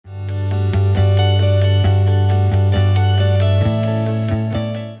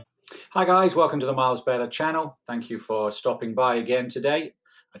Hi guys, welcome to the Miles Better channel. Thank you for stopping by again today.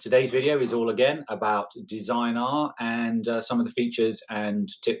 Today's video is all again about Designrr and some of the features and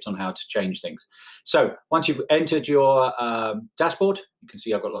tips on how to change things. So once you've entered your dashboard, you can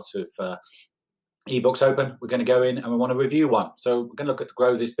see I've got lots of ebooks open. We're going to go in and we want to review one. So we're going to look at the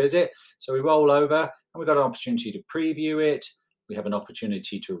Grow This Visit. So we roll over and we've got an opportunity to preview it. We have an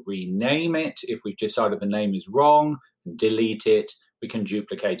opportunity to rename it if we've decided the name is wrong, delete it. We can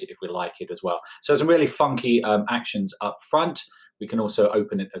duplicate it if we like it as well. So some really funky actions up front. We can also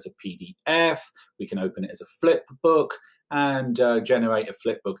open it as a PDF. We can open it as a flip book and generate a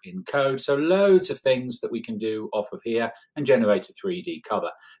flip book in code. So loads of things that we can do off of here and generate a 3D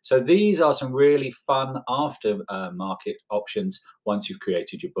cover. So these are some really fun aftermarket options once you've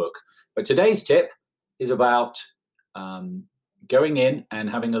created your book. But today's tip is about going in and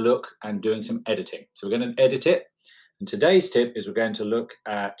having a look and doing some editing. So we're going to edit it. And today's tip is we're going to look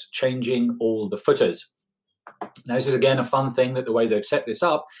at changing all the footers. Now, this is again a fun thing that the way they've set this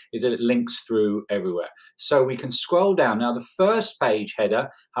up is that it links through everywhere. So we can scroll down. Now, the first page header,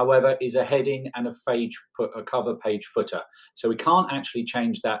 however, is a heading and a cover page footer. So we can't actually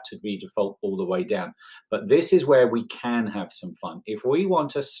change that to be default all the way down. But this is where we can have some fun. If we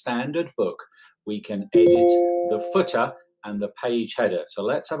want a standard book, we can edit the footer and the page header. So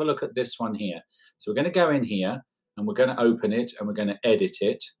let's have a look at this one here. So we're going to go in here. And we're going to open it and we're going to edit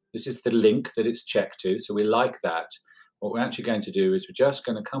it. This is the link that it's checked to, so we like that. What we're actually going to do is we're just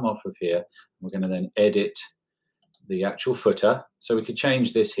going to come off of here. And we're going to then edit the actual footer. So we could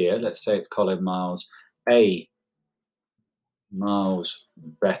change this here. Let's say it's Colin Miles, a Miles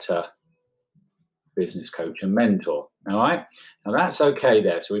Better Business Coach and Mentor. All right, now that's okay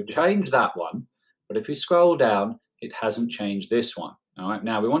there. So we've changed that one, but if you scroll down, it hasn't changed this one. All right,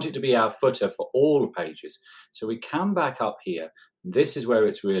 now we want it to be our footer for all pages. So we come back up here. This is where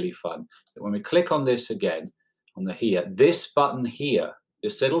it's really fun. That when we click on this again, on the here, this button here,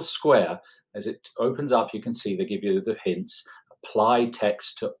 this little square, as it opens up, you can see they give you the hints, apply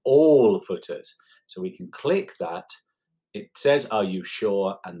text to all footers. So we can click that. It says, are you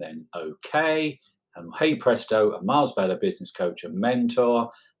sure? And then okay. And hey presto, a Miles Better Business Coach and Mentor,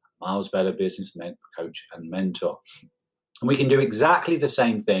 Miles Better Business Coach and Mentor. And we can do exactly the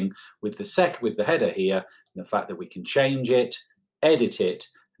same thing with the header here, and the fact that we can change it, edit it,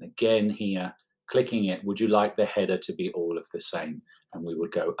 and again here, clicking it, would you like the header to be all of the same? And we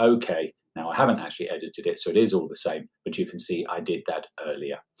would go, okay. Now I haven't actually edited it, so it is all the same, but you can see I did that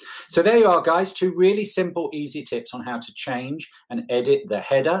earlier. So there you are, guys, two really simple, easy tips on how to change and edit the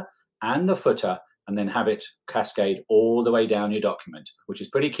header and the footer, and then have it cascade all the way down your document, which is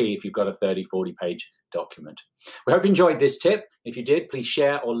pretty key if you've got a 30, 40 page document. We hope you enjoyed this tip. If you did, please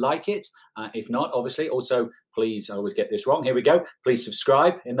share or like it. If not, obviously, also, please, I always get this wrong. Here we go. Please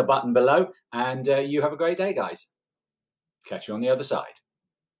subscribe in the button below, and you have a great day, guys. Catch you on the other side.